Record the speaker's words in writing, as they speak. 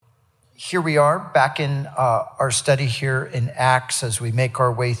Here we are back in our study here in Acts as we make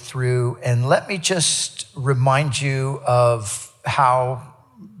our way through. And let me just remind you of how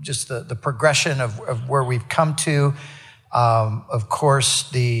just the progression of where we've come to. Of course,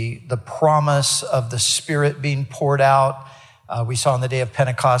 the promise of the Spirit being poured out. We saw on the day of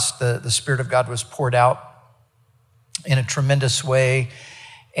Pentecost, the Spirit of God was poured out in a tremendous way.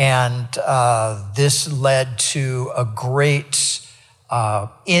 And this led to a great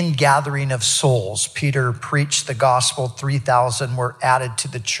ingathering of souls. Peter preached the gospel. 3,000 were added to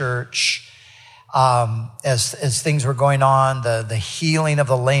the church. As things were going on, the healing of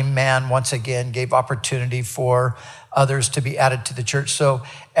the lame man once again gave opportunity for others to be added to the church. So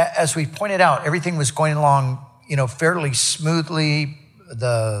as we pointed out, everything was going along, fairly smoothly.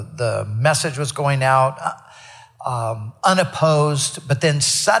 The message was going out unopposed, but then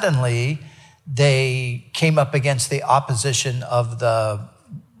suddenly they came up against the opposition of the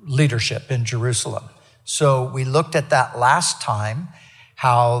leadership in Jerusalem. So we looked at that last time,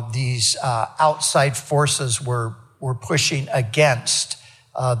 how these outside forces were pushing against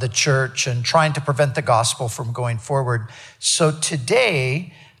the church and trying to prevent the gospel from going forward. So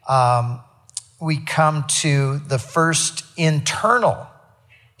today, we come to the first internal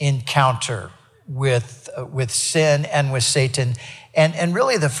encounter with sin and with Satan, and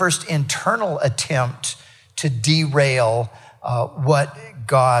really the first internal attempt to derail what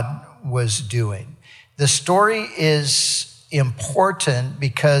God was doing. The story is important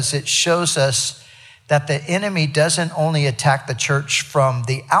because it shows us that the enemy doesn't only attack the church from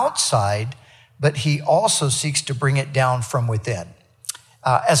the outside, but he also seeks to bring it down from within.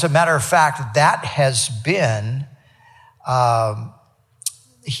 As a matter of fact, that has been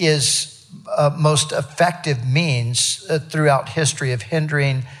his most effective means throughout history of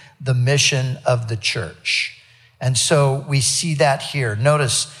hindering the mission of the church. And so we see that here.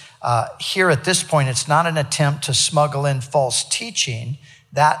 Notice here at this point, it's not an attempt to smuggle in false teaching.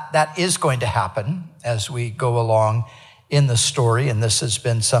 That is going to happen as we go along in the story. And this has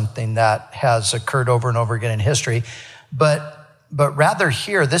been something that has occurred over and over again in history. But rather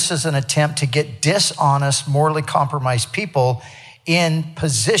here, this is an attempt to get dishonest, morally compromised people in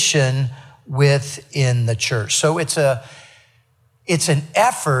position within the church. So it's an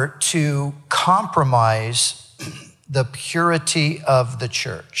effort to compromise the purity of the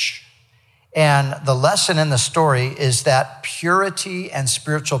church. And the lesson in the story is that purity and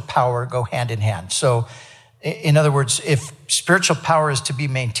spiritual power go hand in hand. So in other words, if spiritual power is to be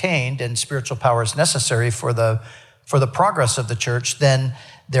maintained and spiritual power is necessary for the progress of the church, then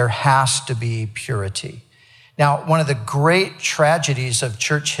there has to be purity. Now, one of the great tragedies of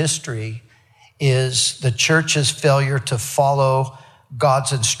church history is the church's failure to follow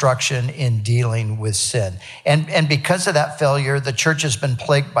God's instruction in dealing with sin. And because of that failure, the church has been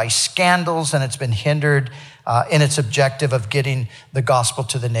plagued by scandals, and it's been hindered in its objective of getting the gospel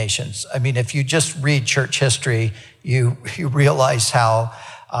to the nations. I mean, if you just read church history, you realize how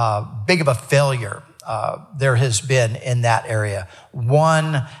big of a failure there has been in that area.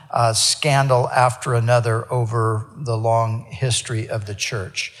 One scandal after another over the long history of the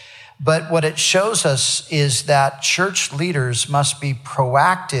church. But what it shows us is that church leaders must be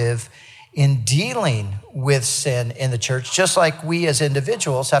proactive in dealing with sin in the church, just like we as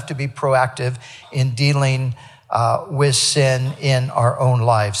individuals have to be proactive in dealing with sin in our own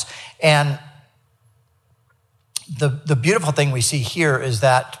lives. And the beautiful thing we see here is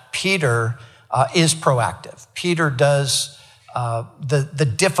that Peter is proactive. Peter does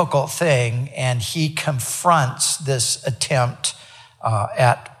the difficult thing, and he confronts this attempt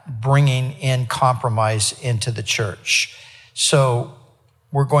at bringing in compromise into the church. So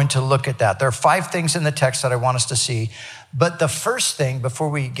we're going to look at that. There are 5 things in the text that I want us to see. But the first thing, before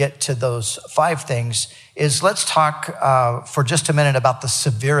we get to those 5 things, is let's talk for just a minute about the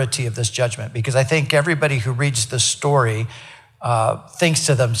severity of this judgment, because I think everybody who reads the story thinks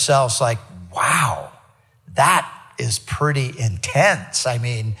to themselves like, wow, that is pretty intense. I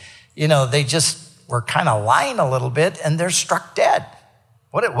mean, they just were kind of lying a little bit and they're struck dead.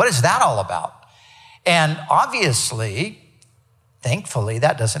 What is that all about? And obviously, thankfully,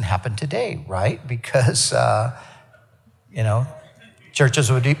 that doesn't happen today, right? Because,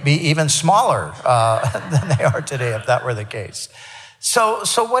 churches would be even smaller than they are today if that were the case. So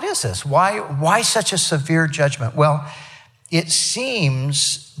what is this? Why such a severe judgment? Well, it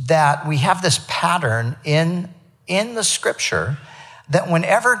seems that we have this pattern in the scripture that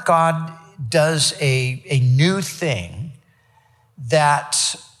whenever God does a new thing,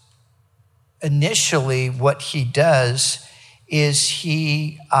 that initially what he does is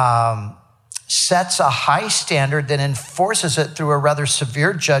he sets a high standard, then enforces it through a rather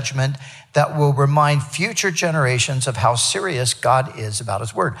severe judgment that will remind future generations of how serious God is about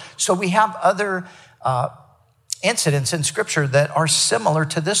his word. So we have other incidents in scripture that are similar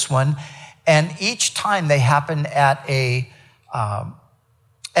to this one. And each time they happen at a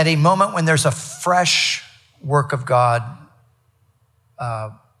moment when there's a fresh work of God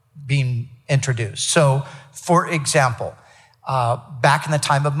being introduced. So, for example, back in the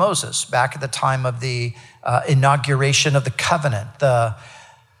time of Moses, back at the time of the inauguration of the covenant, the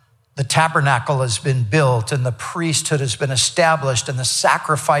tabernacle has been built and the priesthood has been established and the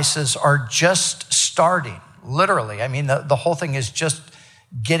sacrifices are just starting, literally. I mean, the whole thing is just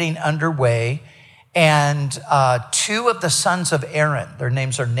getting underway. And two of the sons of Aaron, their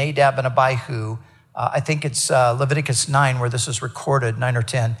names are Nadab and Abihu. I think it's Leviticus 9 where this is recorded, 9 or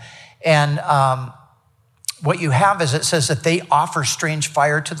 10. And what you have is it says that they offer strange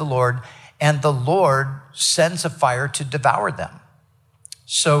fire to the Lord, and the Lord sends a fire to devour them.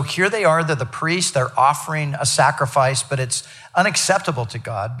 So here they are, they're the priests, they're offering a sacrifice, but it's unacceptable to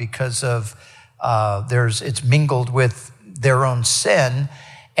God because of it's mingled with their own sin,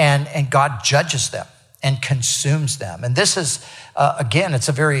 and God judges them and consumes them. And this is, again, it's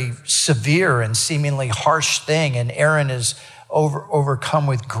a very severe and seemingly harsh thing, and Aaron is overcome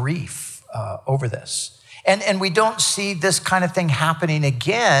with grief over this. And we don't see this kind of thing happening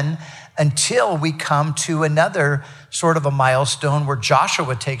again until we come to another sort of a milestone where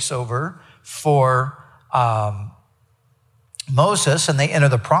Joshua takes over for Moses, and they enter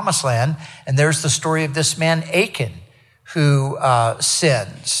the promised land. And there's the story of this man, Achan, who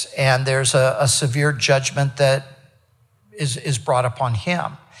sins. And there's a severe judgment that is brought upon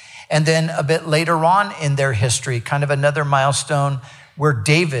him. And then a bit later on in their history, kind of another milestone where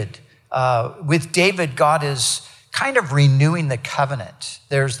with David, God is kind of renewing the covenant.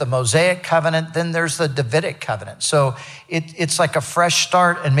 There's the Mosaic covenant, then there's the Davidic covenant. So it's like a fresh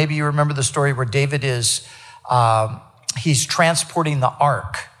start. And maybe you remember the story where David is, he's transporting the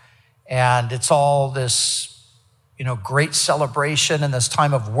ark. And it's all this, great celebration and this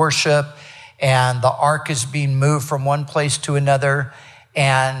time of worship. And the ark is being moved from one place to another.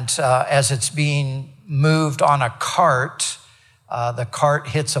 And as it's being moved on a cart, the cart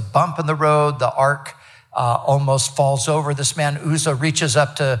hits a bump in the road. The ark almost falls over. This man, Uzzah, reaches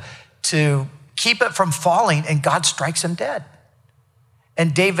up to keep it from falling, and God strikes him dead.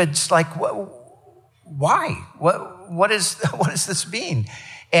 And David's like, why? What does this mean?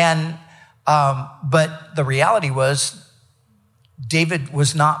 And but the reality was, David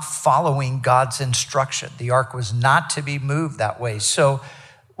was not following God's instruction. The ark was not to be moved that way. So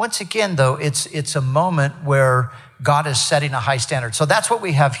once again, though, it's a moment where God is setting a high standard. So that's what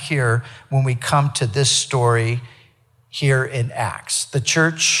we have here when we come to this story here in Acts. The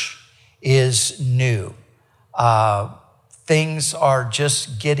church is new. Things are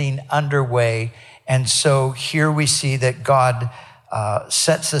just getting underway. And so here we see that God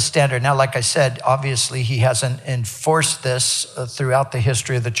sets the standard. Now, like I said, obviously he hasn't enforced this throughout the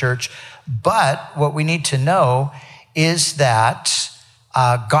history of the church. But what we need to know is that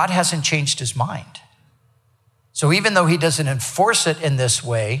God hasn't changed his mind. So even though he doesn't enforce it in this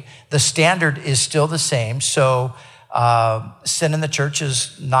way, the standard is still the same. So sin in the church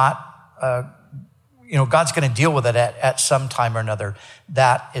is not, God's going to deal with it at some time or another.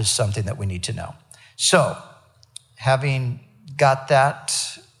 That is something that we need to know. So having got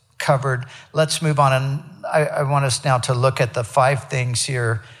that covered, let's move on. And I want us now to look at the 5 things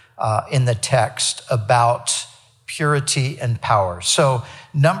here in the text about purity and power. So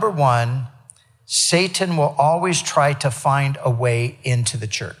number 1, Satan will always try to find a way into the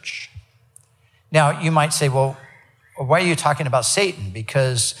church. Now, you might say, well, why are you talking about Satan?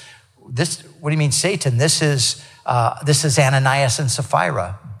 Because what do you mean Satan? This is Ananias and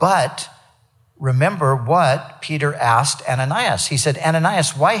Sapphira. But remember what Peter asked Ananias. He said,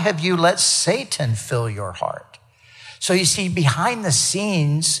 Ananias, why have you let Satan fill your heart? So you see, behind the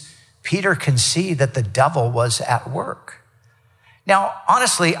scenes, Peter can see that the devil was at work. Now,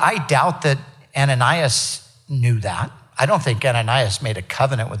 honestly, I doubt that Ananias knew that. I don't think Ananias made a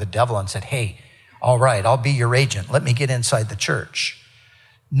covenant with the devil and said, hey, all right, I'll be your agent. Let me get inside the church.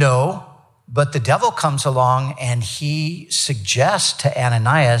 No, but the devil comes along and he suggests to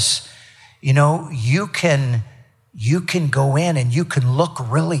Ananias, you can go in and you can look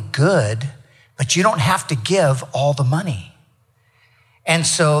really good, but you don't have to give all the money. And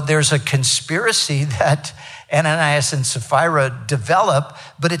so there's a conspiracy that Ananias and Sapphira develop,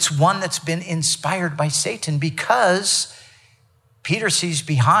 but it's one that's been inspired by Satan because Peter sees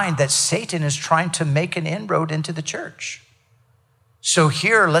behind that Satan is trying to make an inroad into the church. So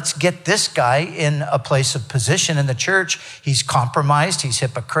here, let's get this guy in a place of position in the church. He's compromised, he's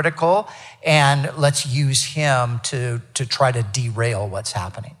hypocritical, and let's use him to try to derail what's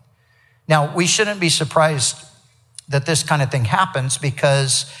happening. Now, we shouldn't be surprised that this kind of thing happens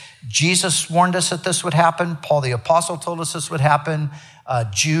because Jesus warned us that this would happen. Paul the Apostle told us this would happen.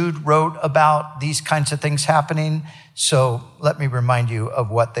 Jude wrote about these kinds of things happening. So let me remind you of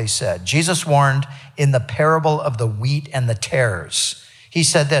what they said. Jesus warned in the parable of the wheat and the tares. He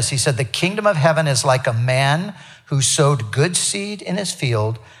said this, he said, the kingdom of heaven is like a man who sowed good seed in his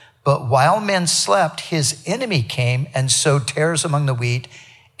field, but while men slept, his enemy came and sowed tares among the wheat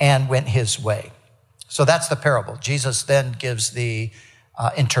and went his way. So that's the parable. Jesus then gives the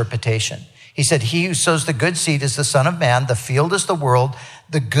interpretation. He said, he who sows the good seed is the Son of Man. The field is the world.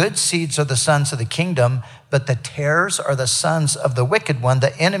 The good seeds are the sons of the kingdom, but the tares are the sons of the wicked one.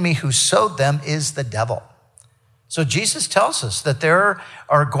 The enemy who sowed them is the devil. So Jesus tells us that there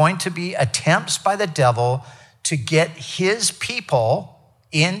are going to be attempts by the devil to get his people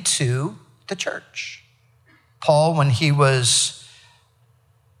into the church. Paul, when he was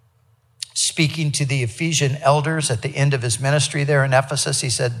speaking to the Ephesian elders at the end of his ministry there in Ephesus, he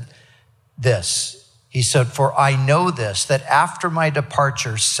said this. He said, for I know this, that after my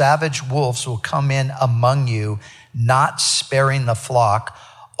departure, savage wolves will come in among you, not sparing the flock.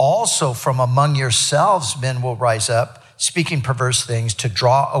 Also from among yourselves, men will rise up, speaking perverse things to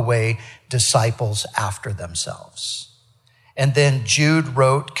draw away disciples after themselves. And then Jude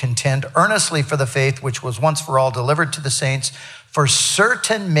wrote, contend earnestly for the faith which was once for all delivered to the saints. For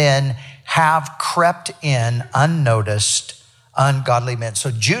certain men have crept in unnoticed, ungodly men. So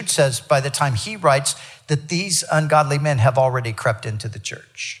Jude says by the time he writes that these ungodly men have already crept into the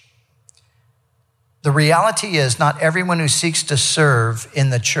church. The reality is not everyone who seeks to serve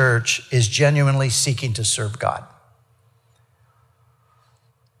in the church is genuinely seeking to serve God.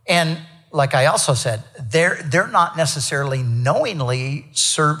 And like I also said, they're not necessarily knowingly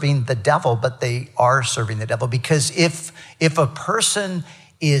serving the devil, but they are serving the devil. Because if a person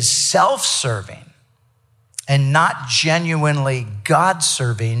is self-serving and not genuinely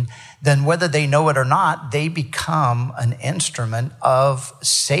God-serving, then whether they know it or not, they become an instrument of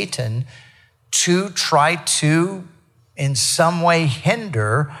Satan to try to, in some way,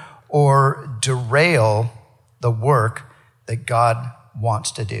 hinder or derail the work that God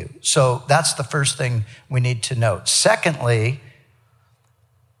wants to do. So that's the first thing we need to note. Secondly,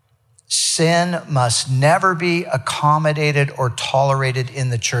 sin must never be accommodated or tolerated in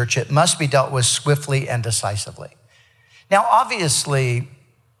the church. It must be dealt with swiftly and decisively. Now, obviously,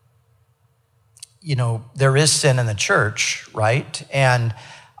 there is sin in the church, right? And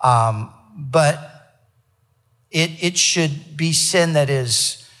but it should be sin that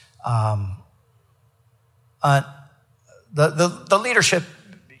is the leadership,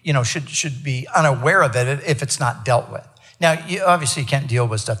 should be unaware of it if it's not dealt with. Now, obviously you can't deal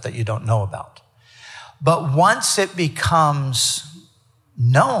with stuff that you don't know about. But once it becomes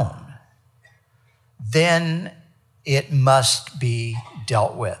known, then it must be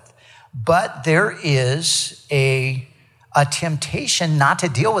dealt with. But there is a temptation not to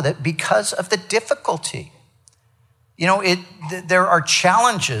deal with it because of the difficulty. There are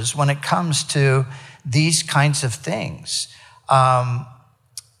challenges when it comes to these kinds of things.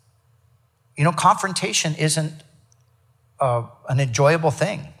 Confrontation isn't an enjoyable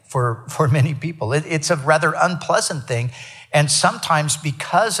thing for many people. It's a rather unpleasant thing. And sometimes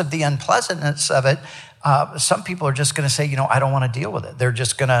because of the unpleasantness of it, some people are just going to say, I don't want to deal with it. They're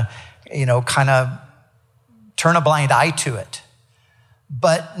just going to, kind of turn a blind eye to it.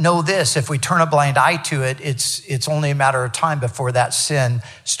 But know this, if we turn a blind eye to it, it's only a matter of time before that sin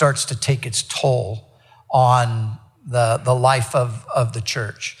starts to take its toll on the life of the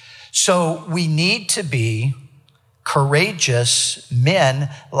church. So we need to be courageous men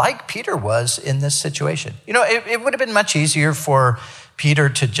like Peter was in this situation. It would have been much easier for Peter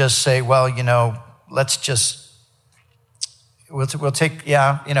to just say, well, let's just, we'll take,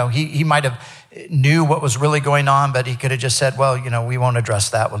 he might have knew what was really going on, but he could have just said, well, we won't address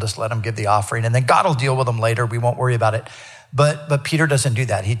that. We'll just let him give the offering and then God will deal with them later. We won't worry about it. But Peter doesn't do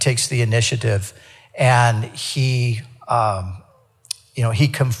that. He takes the initiative and he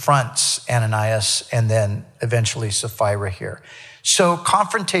confronts Ananias and then eventually Sapphira here. So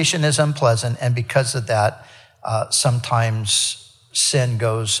confrontation is unpleasant. And because of that, sometimes sin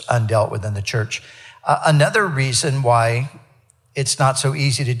goes undealt with in the church. Another reason why it's not so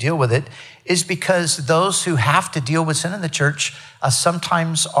easy to deal with it is because those who have to deal with sin in the church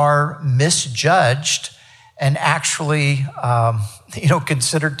sometimes are misjudged and actually,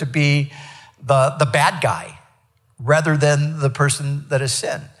 considered to be the bad guy rather than the person that has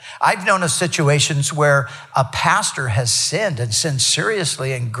sinned. I've known of situations where a pastor has sinned and sinned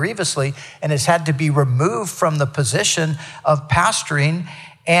seriously and grievously and has had to be removed from the position of pastoring,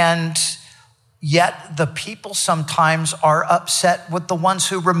 and yet the people sometimes are upset with the ones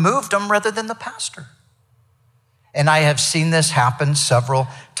who removed them rather than the pastor. And I have seen this happen several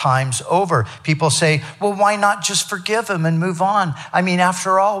times over. People say, well, why not just forgive him and move on? I mean,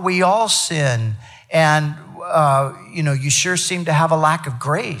 after all, we all sin. And, you sure seem to have a lack of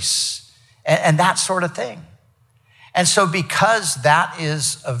grace and that sort of thing. And so because that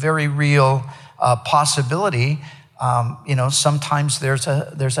is a very real possibility, sometimes there's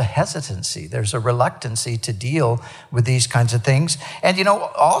a hesitancy, there's a reluctancy to deal with these kinds of things. And,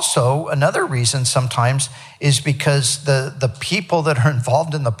 also another reason sometimes is because the people that are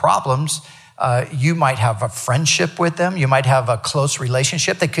involved in the problems, you might have a friendship with them. You might have a close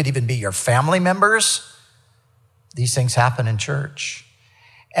relationship. They could even be your family members. These things happen in church.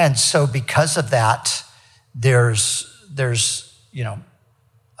 And so because of that, there's an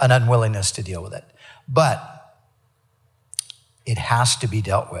unwillingness to deal with it. But it has to be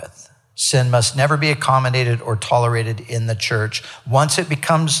dealt with. Sin must never be accommodated or tolerated in the church. Once it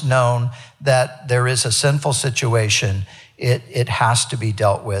becomes known that there is a sinful situation, it has to be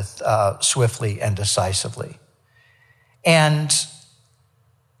dealt with swiftly and decisively. And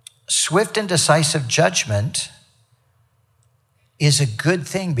swift and decisive judgment is a good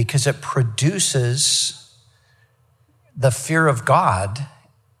thing because it produces the fear of God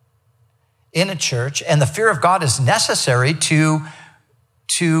in a church, and the fear of God is necessary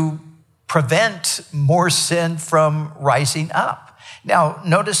to prevent more sin from rising up. Now,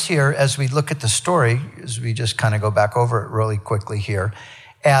 notice here as we look at the story, as we just kind of go back over it really quickly here,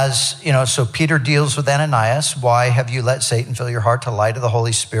 so Peter deals with Ananias. Why have you let Satan fill your heart to lie to the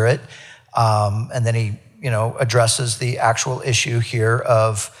Holy Spirit? And then he, addresses the actual issue here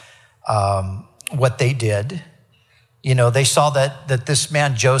of what they did. They saw that this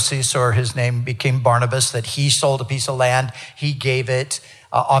man, Joses, or his name became Barnabas, that he sold a piece of land, he gave it.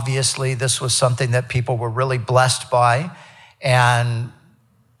 Obviously, this was something that people were really blessed by. And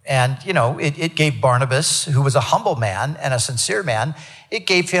it gave Barnabas, who was a humble man and a sincere man, it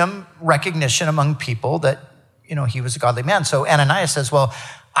gave him recognition among people that, he was a godly man. So Ananias says, well,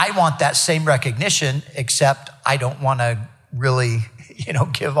 I want that same recognition, except I don't want to really,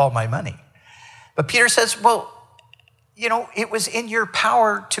 give all my money. But Peter says, well, it was in your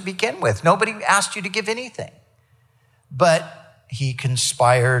power to begin with. Nobody asked you to give anything. But he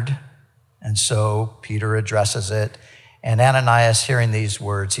conspired, and so Peter addresses it. And Ananias, hearing these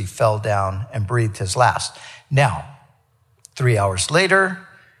words, he fell down and breathed his last. Now, 3 hours later,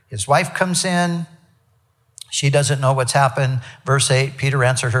 his wife comes in. She doesn't know what's happened. Verse 8, Peter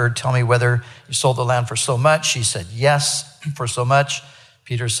answered her, tell me whether you sold the land for so much. She said, yes, for so much.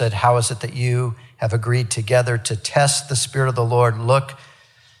 Peter said, how is it that you have agreed together to test the Spirit of the Lord? Look,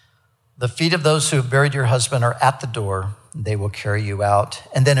 the feet of those who have buried your husband are at the door. They will carry you out.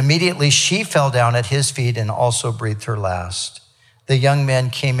 And then immediately she fell down at his feet and also breathed her last. The young men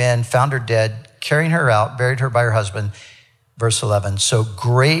came in, found her dead, carrying her out, buried her by her husband. Verse 11, so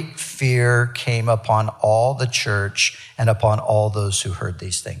great fear came upon all the church and upon all those who heard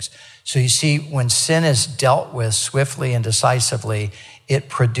these things. So you see, when sin is dealt with swiftly and decisively, it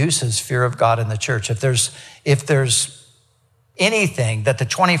produces fear of God in the church. If there's anything that the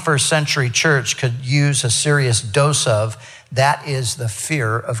 21st century church could use a serious dose of, that is the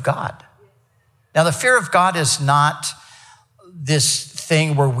fear of God. Now, the fear of God is not this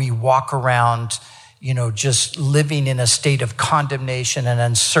thing where we walk around, just living in a state of condemnation and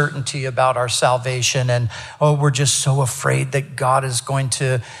uncertainty about our salvation. And, we're just so afraid that God is going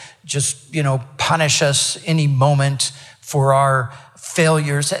to just, punish us any moment for our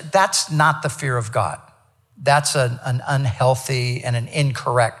failures. That's not the fear of God. That's an unhealthy and an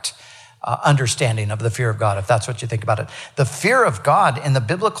incorrect understanding of the fear of God, if that's what you think about it. The fear of God in the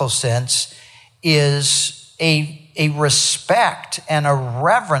biblical sense is a respect and a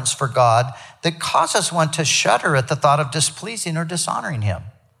reverence for God that causes one to shudder at the thought of displeasing or dishonoring him.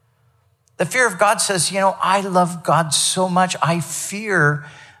 The fear of God says, I love God so much, I fear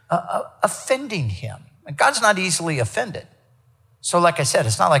offending him. And God's not easily offended. So like I said,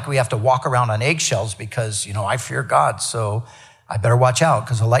 it's not like we have to walk around on eggshells because, I fear God, so I better watch out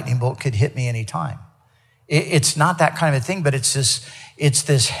because a lightning bolt could hit me anytime. It's not that kind of a thing, but it's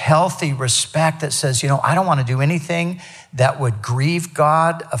this healthy respect that says, I don't want to do anything that would grieve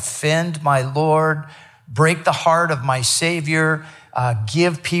God, offend my Lord, break the heart of my Savior,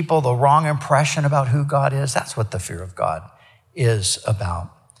 give people the wrong impression about who God is. That's what the fear of God is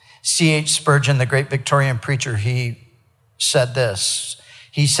about. C.H. Spurgeon, the great Victorian preacher, he said this.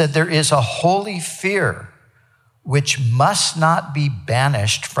 He said, there is a holy fear which must not be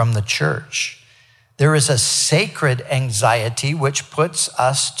banished from the church. There is a sacred anxiety which puts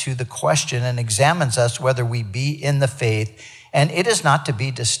us to the question and examines us whether we be in the faith, and it is not to be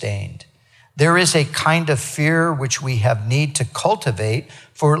disdained. There is a kind of fear which we have need to cultivate,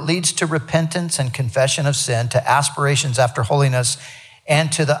 for it leads to repentance and confession of sin, to aspirations after holiness,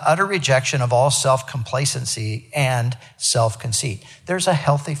 and to the utter rejection of all self-complacency and self-conceit. There's a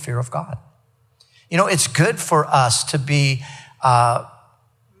healthy fear of God. It's good for us to be,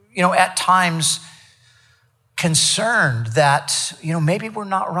 at times concerned that, maybe we're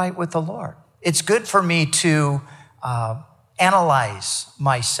not right with the Lord. It's good for me to analyze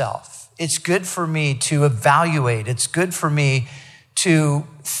myself. It's good for me to evaluate. It's good for me to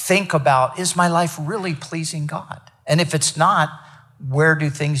think about, is my life really pleasing God? And if it's not, where do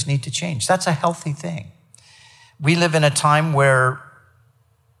things need to change? That's a healthy thing. We live in a time where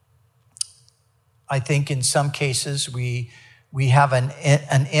I think in some cases we have an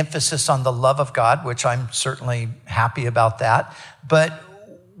emphasis on the love of God, which I'm certainly happy about that. But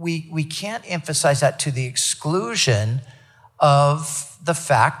we can't emphasize that to the exclusion of the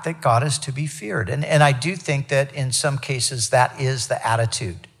fact that God is to be feared. And I do think that in some cases that is the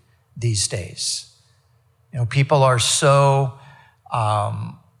attitude these days. People are so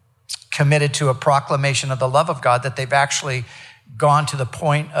committed to a proclamation of the love of God that they've actually gone to the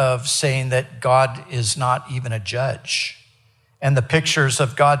point of saying that God is not even a judge. And the pictures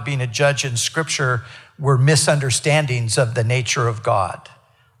of God being a judge in Scripture were misunderstandings of the nature of God,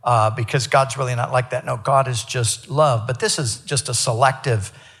 because God's really not like that. No, God is just love. But this is just a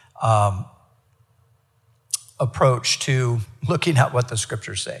selective approach to looking at what the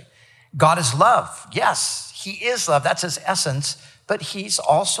Scriptures say. God is love. Yes, he is love. That's his essence. But he's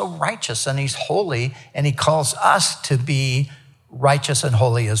also righteous and he's holy, and he calls us to be righteous and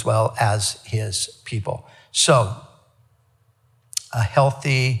holy as well as his people. So a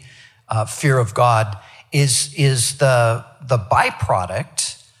healthy fear of God is the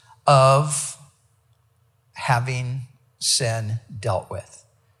byproduct of having sin dealt with.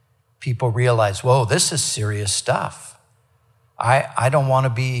 People realize, whoa, this is serious stuff. I don't want to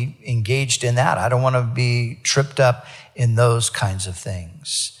be engaged in that. I don't want to be tripped up in those kinds of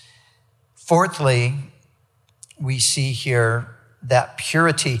things. Fourthly, we see here that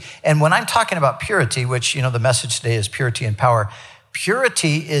purity. And when I'm talking about purity, which, the message today is purity and power,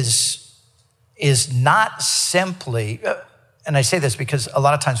 purity is not simply, and I say this because a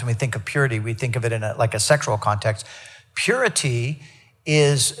lot of times when we think of purity, we think of it in like a sexual context. Purity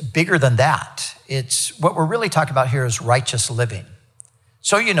is bigger than that. It's what we're really talking about here is righteous living.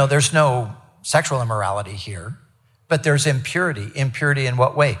 So, there's no sexual immorality here, but there's impurity. Impurity in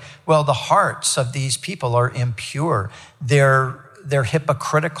what way? Well, the hearts of these people are impure. They're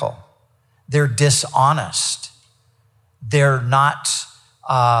hypocritical. They're dishonest. They're not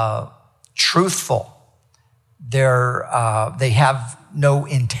truthful. They have no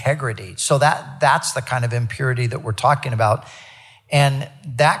integrity. So that's the kind of impurity that we're talking about. And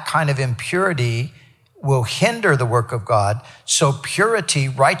that kind of impurity will hinder the work of God. So purity,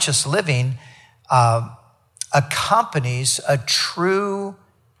 righteous living, accompanies a true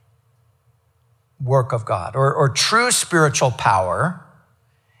work of God, or true spiritual power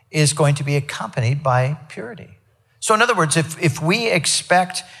is going to be accompanied by purity. So in other words, if we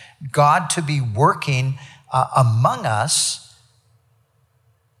expect God to be working among us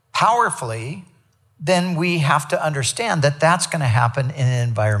powerfully, then we have to understand that that's going to happen in an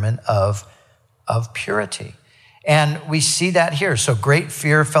environment of purity. And we see that here. So great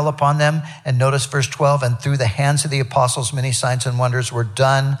fear fell upon them. And notice verse 12, and through the hands of the apostles, many signs and wonders were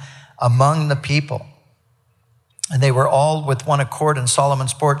done among the people. And they were all with one accord in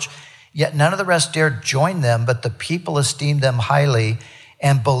Solomon's porch. Yet none of the rest dared join them, but the people esteemed them highly.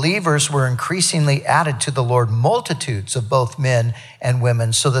 And believers were increasingly added to the Lord, multitudes of both men and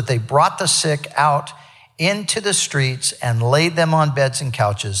women, so that they brought the sick out into the streets and laid them on beds and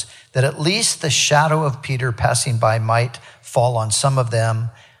couches, that at least the shadow of Peter passing by might fall on some of them.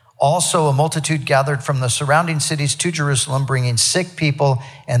 Also, a multitude gathered from the surrounding cities to Jerusalem, bringing sick people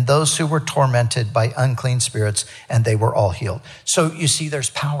and those who were tormented by unclean spirits, and they were all healed. So you see,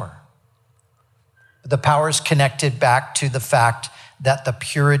 there's power. The power is connected back to the fact that the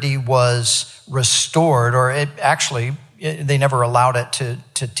purity was restored, or they never allowed it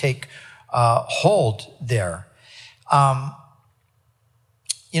to take hold there.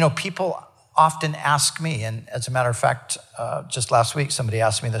 People often ask me, and as a matter of fact, just last week, somebody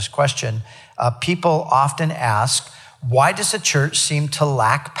asked me this question. People often ask, why does the church seem to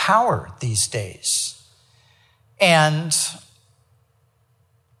lack power these days? And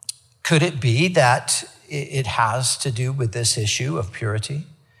could it be that it has to do with this issue of purity?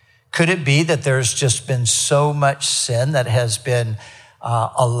 Could it be that there's just been so much sin that has been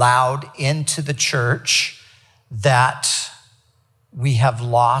allowed into the church that we have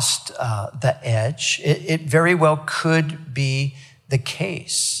lost the edge? It very well could be the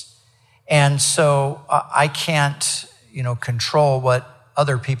case. And so I can't, control what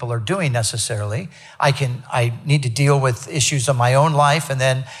other people are doing necessarily. I need to deal with issues of my own life. And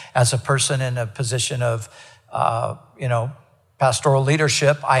then as a person in a position of, pastoral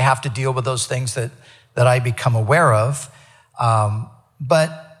leadership, I have to deal with those things that I become aware of.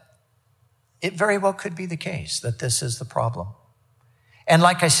 But it very well could be the case that this is the problem. And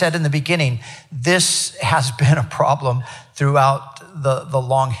like I said in the beginning, this has been a problem throughout the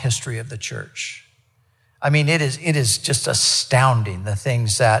long history of the church. I mean, it is just astounding the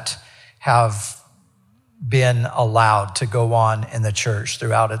things that have been allowed to go on in the church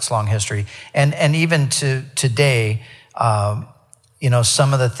throughout its long history. And even to today,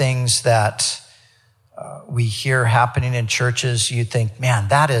 some of the things that we hear happening in churches, you think, man,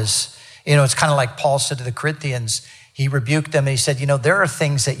 that is, it's kind of like Paul said to the Corinthians. He rebuked them and he said, there are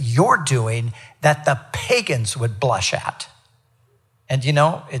things that you're doing that the pagans would blush at. And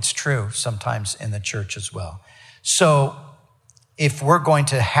it's true sometimes in the church as well. So if we're going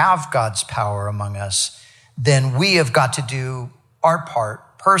to have God's power among us, then we have got to do our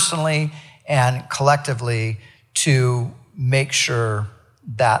part personally and collectively to make sure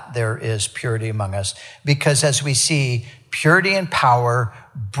that there is purity among us. Because as we see, purity and power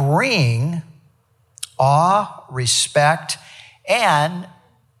bring awe, respect, and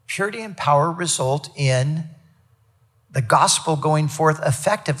purity and power result in the gospel going forth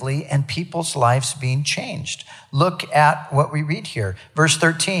effectively and people's lives being changed. Look at what we read here. Verse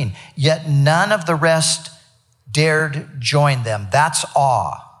 13, yet none of the rest dared join them. That's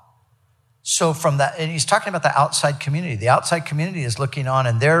awe. So from that, and he's talking about the outside community. The outside community is looking on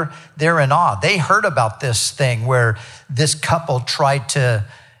and they're in awe. They heard about this thing where this couple tried to,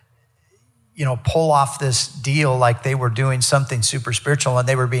 pull off this deal like they were doing something super spiritual and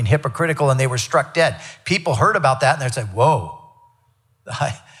they were being hypocritical and they were struck dead. People heard about that and they said, whoa,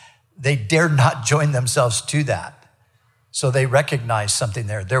 they dared not join themselves to that. So they recognized something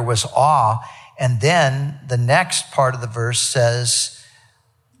there. There was awe. And then the next part of the verse says,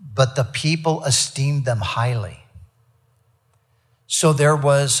 but the people esteemed them highly. So there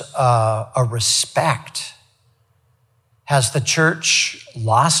was a respect. Has the church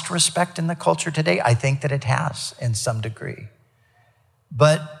lost respect in the culture today? I think that it has in some degree.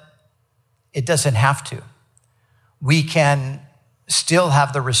 But it doesn't have to. We can still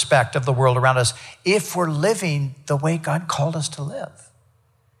have the respect of the world around us if we're living the way God called us to live.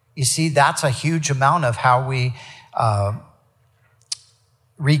 You see, that's a huge amount of how we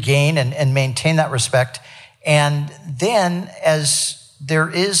regain and maintain that respect. And then as there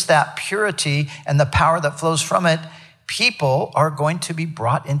is that purity and the power that flows from it, people are going to be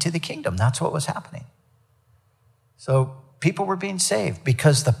brought into the kingdom. That's what was happening. So people were being saved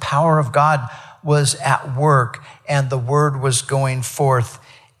because the power of God was at work and the word was going forth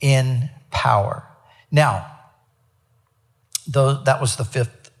in power. Now, that was the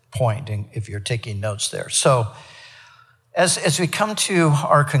fifth point, if you're taking notes there. So as we come to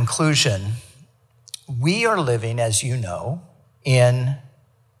our conclusion, we are living, as you know, in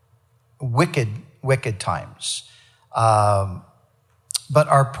wicked times. But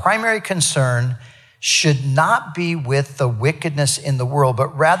our primary concern should not be with the wickedness in the world,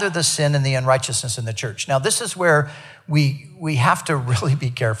 but rather the sin and the unrighteousness in the church. Now, this is where we have to really be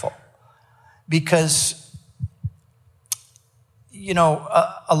careful because,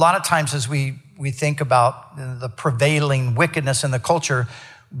 a lot of times as we think about the prevailing wickedness in the culture,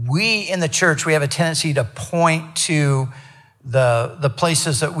 we in the church, we have a tendency to point to the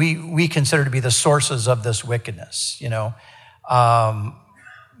places that we consider to be the sources of this wickedness.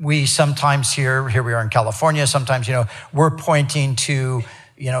 We sometimes here we are in California, sometimes, we're pointing to,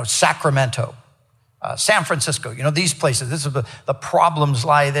 Sacramento, San Francisco, these places. This is the problems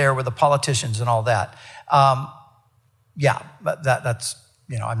lie there with the politicians and all that. But that's,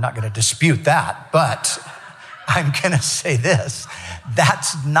 I'm not going to dispute that, but I'm going to say this.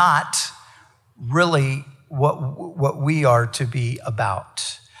 That's not really what we are to be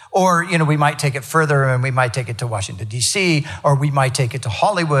about. Or, we might take it further and we might take it to Washington, D.C., or we might take it to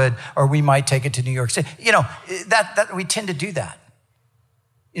Hollywood, or we might take it to New York City. That we tend to do that.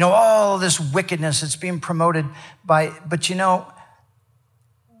 All this wickedness that's being promoted but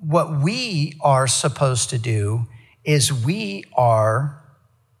what we are supposed to do is we are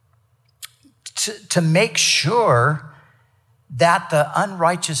to make sure that the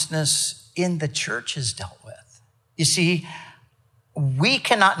unrighteousness in the church is dealt with. You see, we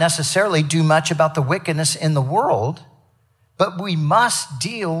cannot necessarily do much about the wickedness in the world, but we must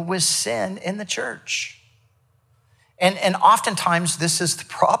deal with sin in the church. And oftentimes this is the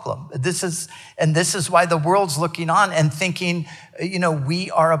problem. This is why the world's looking on and thinking,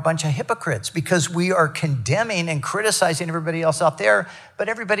 we are a bunch of hypocrites because we are condemning and criticizing everybody else out there. But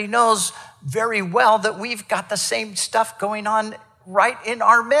everybody knows very well that we've got the same stuff going on right in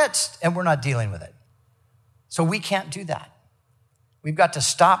our midst, and we're not dealing with it. So we can't do that. We've got to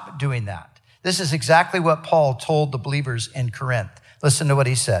stop doing that. This is exactly what Paul told the believers in Corinth. Listen to what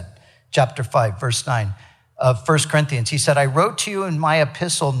he said. Chapter 5, verse 9 of 1 Corinthians. He said, I wrote to you in my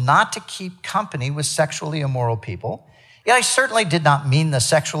epistle not to keep company with sexually immoral people. Yet I certainly did not mean the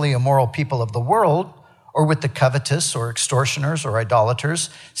sexually immoral people of the world, or with the covetous or extortioners or idolaters,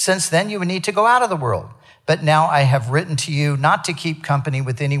 since then you would need to go out of the world. But now I have written to you not to keep company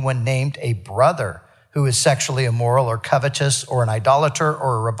with anyone named a brother who is sexually immoral or covetous or an idolater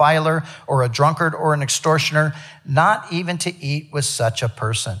or a reviler or a drunkard or an extortioner, not even to eat with such a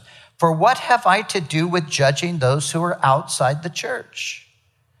person. For what have I to do with judging those who are outside the church?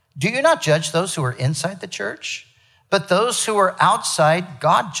 Do you not judge those who are inside the church? But those who are outside,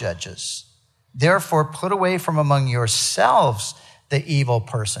 God judges. Therefore, put away from among yourselves the evil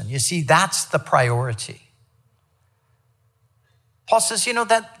person. You see, that's the priority. Paul says,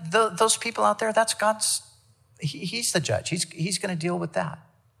 that those people out there, that's God's, he's the judge. He's going to deal with that.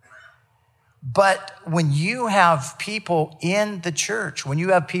 But when you have people in the church, when you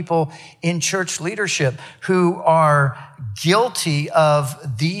have people in church leadership who are guilty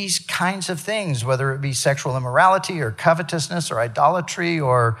of these kinds of things, whether it be sexual immorality or covetousness or idolatry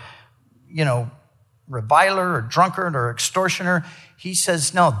or, reviler or drunkard or extortioner, he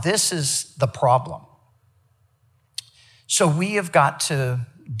says, no, this is the problem. So we have got to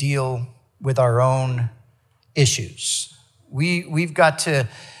deal with our own issues. We've got to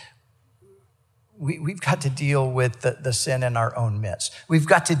deal with the sin in our own midst. We've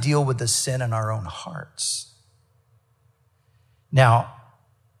got to deal with the sin in our own hearts. Now,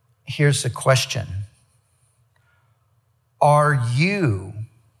 here's the question. Are you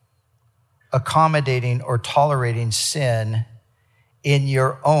accommodating or tolerating sin in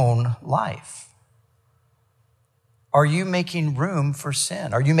your own life? Are you making room for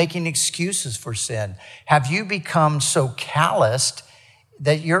sin? Are you making excuses for sin? Have you become so calloused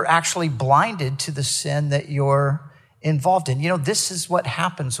that you're actually blinded to the sin that you're involved in? This is what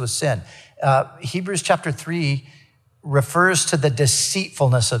happens with sin. Hebrews chapter 3 refers to the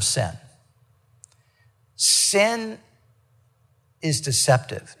deceitfulness of sin. Sin is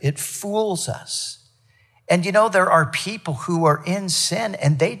deceptive. It fools us. And there are people who are in sin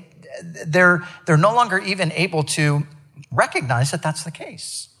and they're no longer even able to recognize that that's the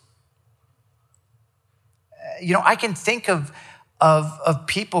case. I can think of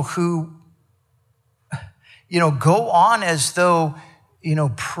people who, go on as though,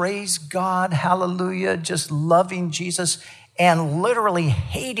 praise God, hallelujah, just loving Jesus and literally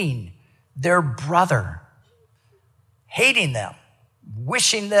hating their brother, hating them,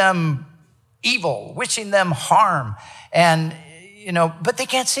 wishing them evil, wishing them harm. And, but they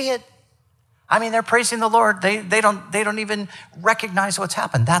can't see it. I mean, they're praising the Lord. They don't even recognize what's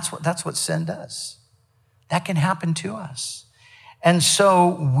happened. That's what sin does. That can happen to us. And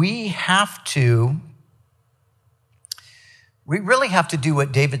so we really have to do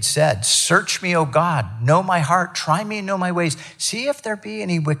what David said. Search me, O God, know my heart, try me and know my ways. See if there be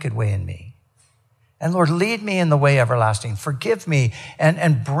any wicked way in me. And Lord, lead me in the way everlasting. Forgive me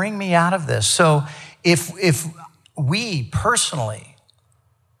and bring me out of this. So if we personally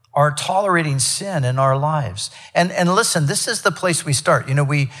are tolerating sin in our lives. And listen, this is the place we start.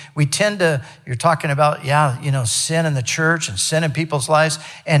 We tend to, you're talking about, sin in the church and sin in people's lives.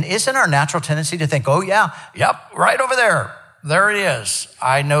 And isn't our natural tendency to think, oh yeah, yep, right over there. There it is.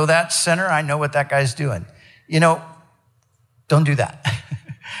 I know that sinner. I know what that guy's doing. Don't do that.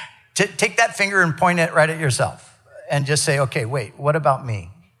 Take that finger and point it right at yourself and just say, okay, wait, what about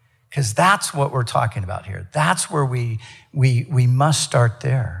me? Because that's what we're talking about here. That's where we must start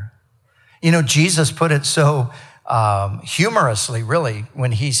there. Jesus put it so humorously, really,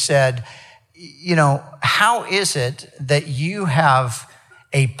 when he said, how is it that you have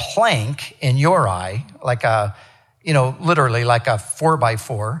a plank in your eye, like literally like a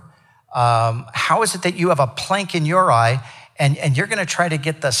 4x4? How is it that you have a plank in your eye and you're going to try to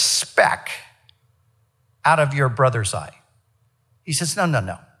get the speck out of your brother's eye? He says,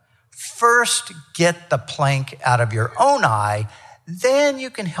 no. First, get the plank out of your own eye, then you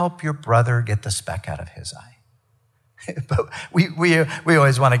can help your brother get the speck out of his eye. But we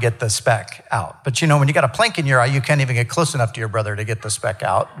always want to get the speck out. But when you got a plank in your eye, you can't even get close enough to your brother to get the speck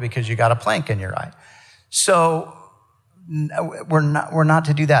out because you got a plank in your eye. So we're not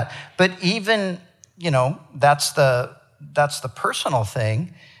to do that. But even, that's the personal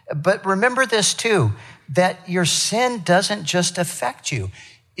thing. But remember this too, that your sin doesn't just affect you.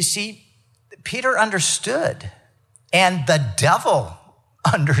 You see, Peter understood, and the devil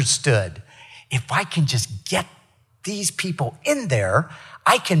understood. If I can just get these people in there,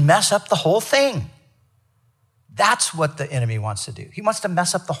 I can mess up the whole thing. That's what the enemy wants to do. He wants to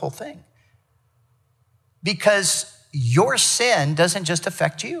mess up the whole thing. Because your sin doesn't just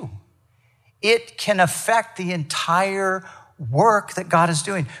affect you. It can affect the entire work that God is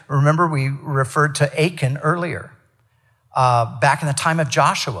doing. Remember, we referred to Achan earlier, back in the time of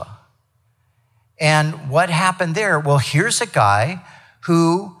Joshua. And what happened there? Well, here's a guy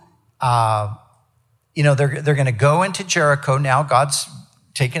who, they're going to go into Jericho. Now God's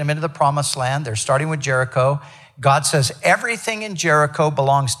taking them into the promised land. They're starting with Jericho. God says, everything in Jericho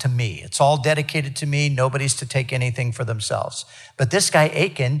belongs to me. It's all dedicated to me. Nobody's to take anything for themselves. But this guy,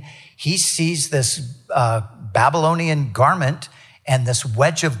 Achan, he sees this Babylonian garment and this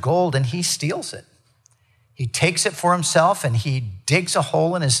wedge of gold, and he steals it. He takes it for himself, and he digs a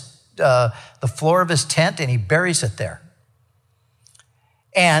hole in the floor of his tent, and he buries it there.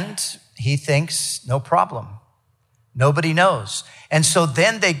 And he thinks, no problem. Nobody knows. And so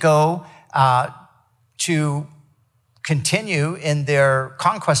then they go to continue in their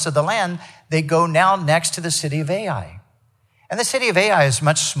conquest of the land. They go now next to the city of Ai. And the city of Ai is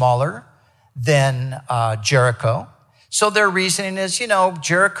much smaller than Jericho. So their reasoning is,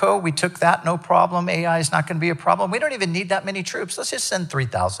 Jericho, we took that, no problem. Ai is not going to be a problem. We don't even need that many troops. Let's just send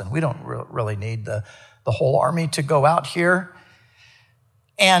 3,000. We don't really need the whole army to go out here.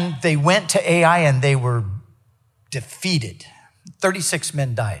 And they went to Ai and they were defeated. 36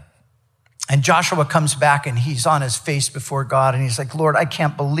 men died. And Joshua comes back and he's on his face before God and he's like, Lord, I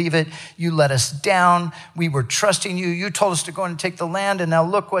can't believe it. You let us down. We were trusting you. You told us to go and take the land, and now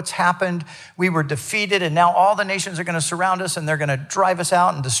look what's happened. We were defeated, and now all the nations are going to surround us and they're going to drive us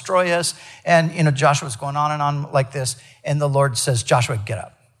out and destroy us. And, Joshua's going on and on like this. And the Lord says, Joshua, get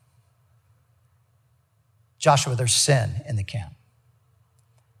up. Joshua, there's sin in the camp.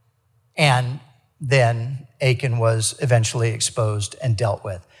 And then Achan was eventually exposed and dealt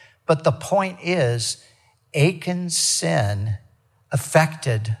with. But the point is, Achan's sin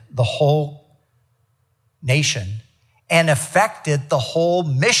affected the whole nation and affected the whole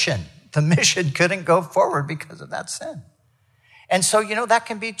mission. The mission couldn't go forward because of that sin. And so, that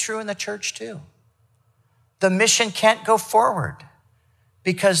can be true in the church too. The mission can't go forward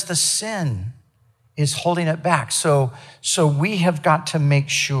because the sin is holding it back. So we have got to make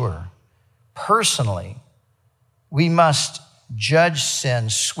sure, personally, we must judge sin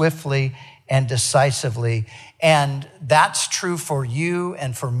swiftly and decisively. And that's true for you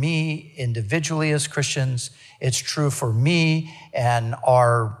and for me individually as Christians. It's true for me and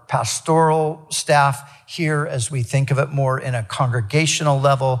our pastoral staff here as we think of it more in a congregational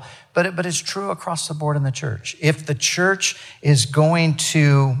level. But it's true across the board in the church. If the church is going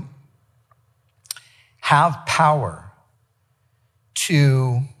to have power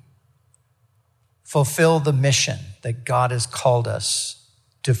to fulfill the mission that God has called us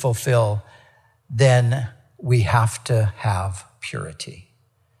to fulfill, then we have to have purity.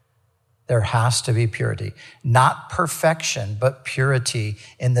 There has to be purity. Not perfection, but purity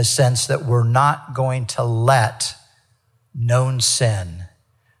in the sense that we're not going to let known sin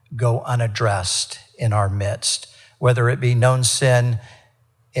go unaddressed in our midst, whether it be known sin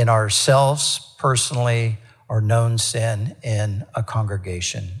in ourselves personally or known sin in a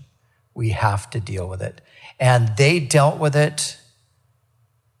congregation. We have to deal with it. And they dealt with it,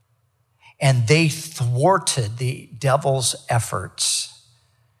 and they thwarted the devil's efforts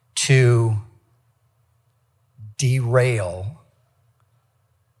to derail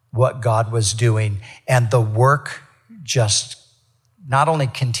what God was doing. And the work just not only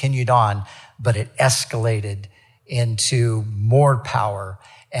continued on, but it escalated into more power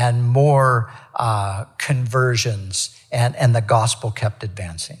and more conversions, and the gospel kept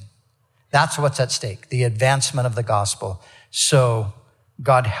advancing. That's what's at stake, the advancement of the gospel. So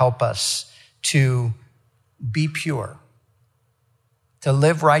God help us to be pure, to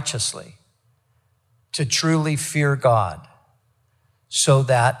live righteously, to truly fear God, so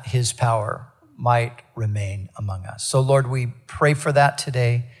that his power might remain among us. So Lord, we pray for that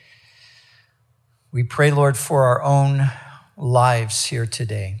today. We pray, Lord, for our own lives here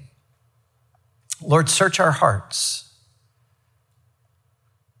today. Lord, search our hearts.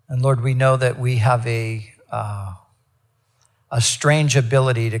 And Lord, we know that we have a strange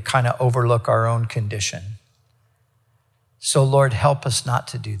ability to kind of overlook our own condition. So Lord, help us not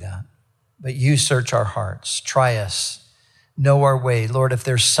to do that. But you search our hearts, try us, know our way. Lord, if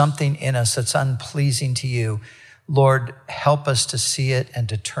there's something in us that's unpleasing to you, Lord, help us to see it and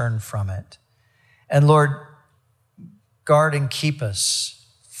to turn from it. And Lord, guard and keep us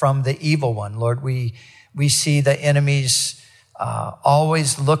from the evil one. Lord, we see the enemies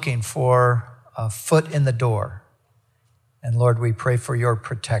always looking for a foot in the door. And Lord, we pray for your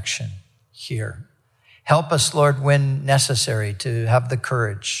protection here. Help us, Lord, when necessary, to have the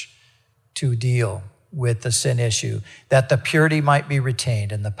courage to deal with the sin issue, that the purity might be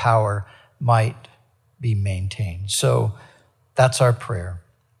retained and the power might be maintained. So that's our prayer.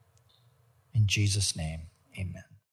 In Jesus' name, amen.